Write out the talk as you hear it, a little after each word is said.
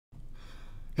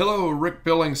Hello, Rick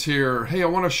Billings here. Hey, I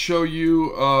want to show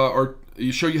you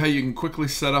show you how you can quickly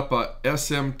set up a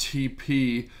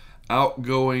SMTP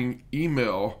outgoing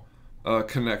email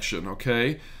connection,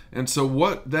 okay? And so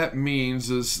what that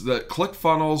means is that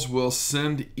ClickFunnels will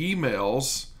send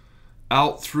emails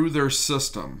out through their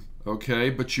system,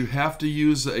 okay? But you have to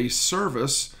use a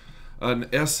service, an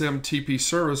SMTP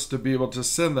service, to be able to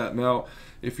send that. Now,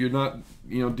 if you're not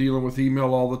dealing with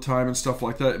email all the time and stuff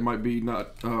like that, it might be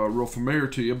not real familiar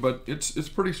to you, but it's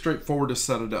pretty straightforward to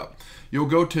set it up. You'll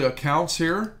go to accounts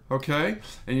here, okay,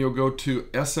 and you'll go to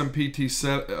SMTP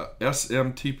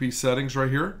settings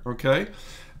right here, okay,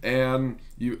 and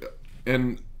you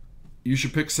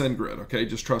should pick SendGrid, okay,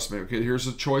 just trust me, okay. Here's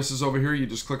the choices over here. You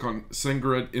just click on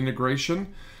SendGrid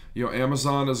integration.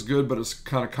 Amazon is good, but it's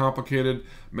kind of complicated.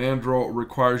 Mandrill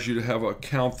requires you to have an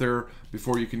account there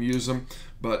before you can use them,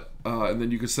 but and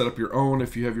then you can set up your own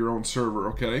if you have your own server,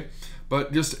 okay?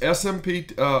 But just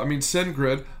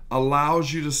SendGrid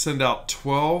allows you to send out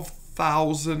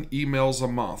 12,000 emails a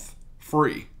month,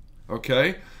 free,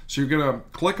 okay? So you're gonna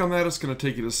click on that. It's gonna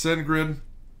take you to SendGrid.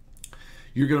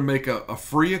 You're gonna make a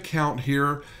free account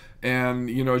here. And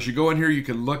as you go in here, you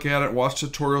can look at it, watch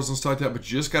tutorials and stuff like that,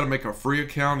 but you just got to make a free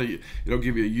account. It'll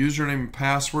give you a username and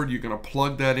password. You're going to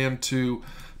plug that into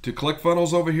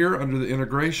ClickFunnels over here under the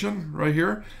integration right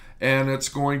here. And it's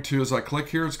going to, as I click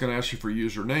here, it's going to ask you for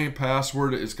username,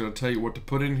 password. It's going to tell you what to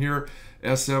put in here,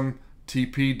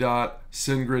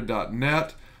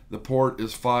 smtp.sendgrid.net. The port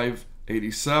is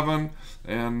 587,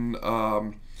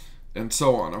 and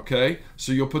so on, okay?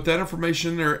 So you'll put that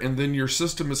information in there, and then your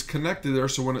system is connected there,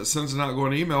 so when it sends an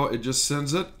outgoing email, it just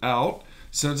sends it out,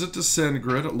 sends it to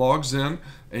SendGrid, it logs in,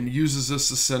 and uses this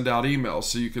to send out emails.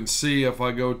 So you can see if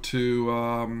I go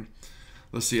to,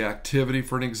 let's see, activity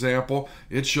for an example,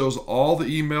 it shows all the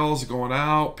emails going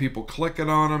out, people clicking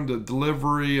on them, the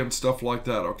delivery and stuff like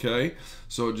that, okay?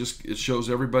 So it shows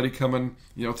everybody coming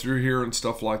through here and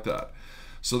stuff like that.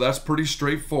 So that's pretty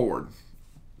straightforward.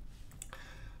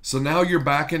 So now you're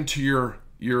back into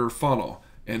your funnel,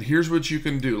 and here's what you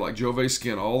can do, like Jove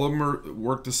Skin, all of them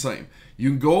work the same.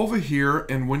 You can go over here,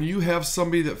 and when you have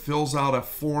somebody that fills out a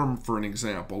form, for an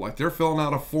example, like they're filling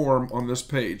out a form on this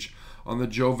page, on the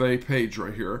Jove page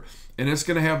right here, and it's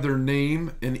going to have their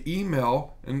name and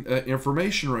email and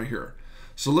information right here.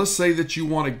 So let's say that you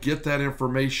want to get that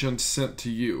information sent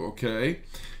to you, okay?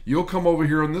 You'll come over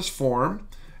here on this form,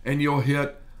 and you'll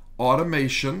hit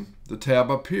automation, the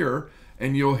tab up here,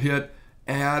 and you'll hit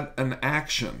add an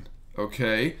action,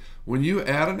 okay? When you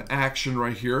add an action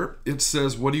right here, it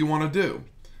says, what do you want to do?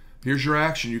 Here's your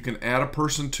action. You can add a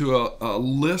person to a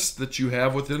list that you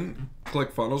have within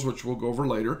ClickFunnels, which we'll go over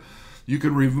later. You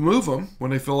can remove them.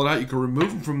 When they fill it out, you can remove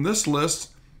them from this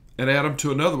list and add them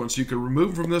to another one. So you can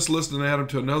remove them from this list and add them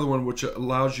to another one, which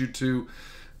allows you to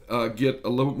get a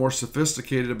little bit more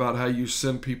sophisticated about how you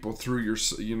send people through your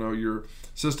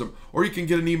system. Or you can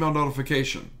get an email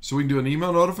notification. So we can do an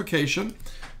email notification.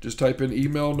 Just type in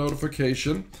email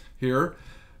notification here.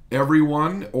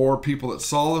 Everyone, or people that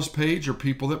saw this page, or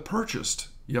people that purchased.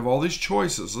 You have all these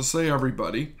choices. Let's say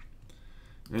everybody.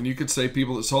 And you could say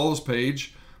people that saw this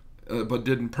page but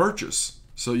didn't purchase.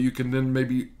 So you can then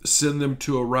maybe send them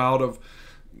to a route of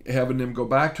having them go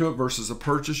back to it versus a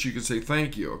purchase. You can say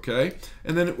thank you, okay?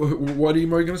 And then what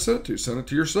email are you going to send it to? Send it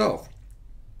to yourself.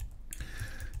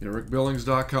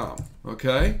 rickbillings.com,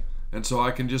 okay? And so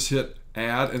I can just hit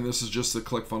add, and this is just the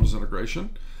ClickFunnels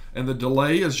integration. And the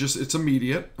delay is just, it's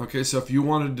immediate, okay? So if you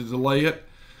wanted to delay it,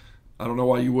 I don't know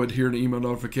why you would hear an email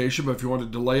notification, but if you want to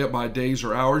delay it by days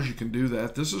or hours, you can do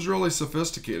that. This is really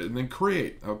sophisticated. And then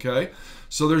create, okay?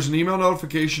 So there's an email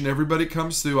notification. Everybody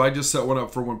comes through. I just set one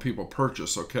up for when people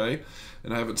purchase, okay?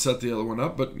 And I haven't set the other one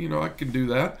up, but I can do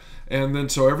that. And then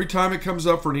so every time it comes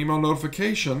up for an email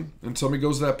notification and somebody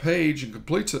goes to that page and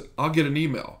completes it, I'll get an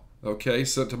email, okay,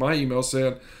 sent to my email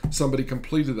saying somebody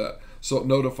completed that. So it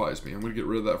notifies me. I'm going to get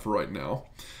rid of that for right now.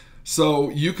 So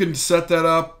you can set that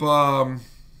up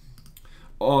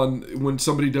on when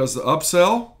somebody does the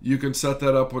upsell. You can set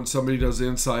that up when somebody does the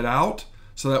inside out.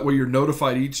 So that way you're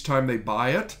notified each time they buy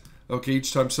it. Okay,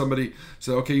 each time somebody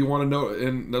says, okay, you want to know,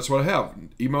 and that's what I have.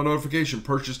 Email notification,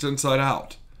 purchased inside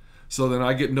out. So then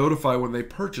I get notified when they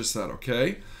purchase that,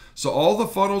 okay? So all the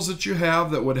funnels that you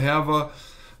have that would have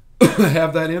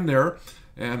have that in there.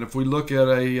 And if we look at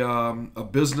a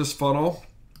business funnel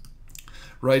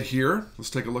right here, let's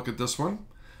take a look at this one.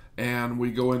 And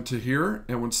we go into here,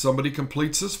 and when somebody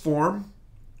completes this form,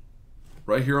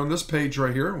 right here on this page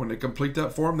right here, when they complete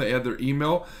that form, they add their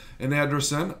email and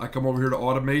address in. I come over here to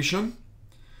automation,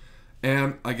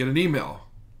 and I get an email,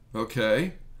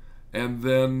 okay? And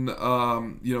then,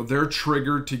 they're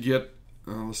triggered to get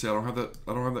let's see, I don't have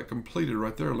that completed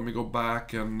right there. Let me go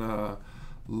back and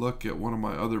look at one of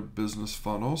my other business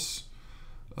funnels.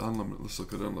 Let's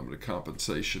look at unlimited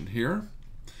compensation here.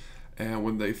 And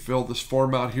when they fill this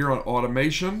form out here on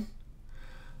automation,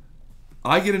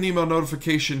 I get an email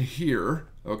notification here,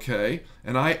 okay,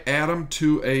 and I add them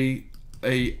to a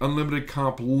unlimited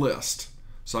comp list.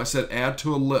 So I said add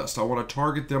to a list. I want to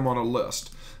target them on a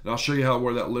list. And I'll show you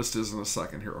where that list is in a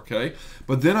second here, okay?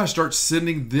 But then I start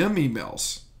sending them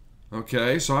emails,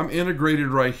 okay? So I'm integrated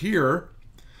right here,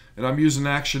 and I'm using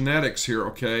Actionetics here,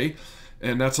 okay?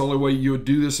 And that's the only way you would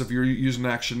do this if you're using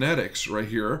Actionetics right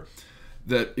here,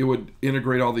 that it would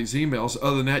integrate all these emails.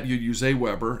 Other than that, you'd use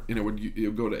Aweber, and it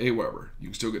would go to Aweber. You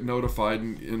can still get notified,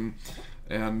 and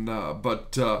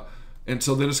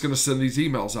so then it's going to send these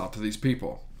emails out to these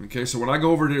people. Okay, so when I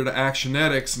go over here to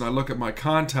Actionetics and I look at my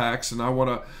contacts and I want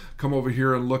to come over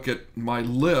here and look at my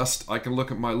list, I can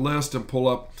look at my list and pull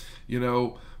up,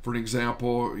 for an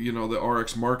example, the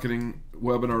RX marketing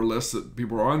webinar list that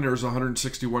people are on. There's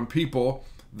 161 people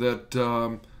that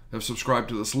have subscribed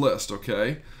to this list,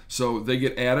 okay? So they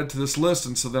get added to this list,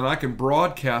 and so then I can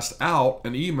broadcast out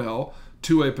an email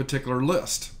to a particular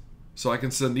list. So I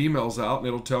can send emails out, and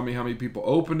it'll tell me how many people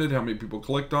opened it, how many people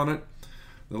clicked on it.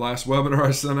 The last webinar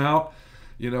I sent out,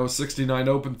 69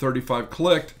 opened, 35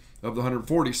 clicked of the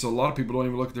 140. So a lot of people don't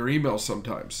even look at their emails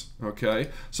sometimes, okay?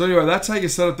 So anyway, that's how you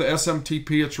set up the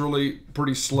SMTP. It's really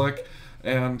pretty slick,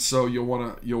 and so you'll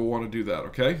want to do that,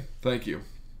 okay? Thank you.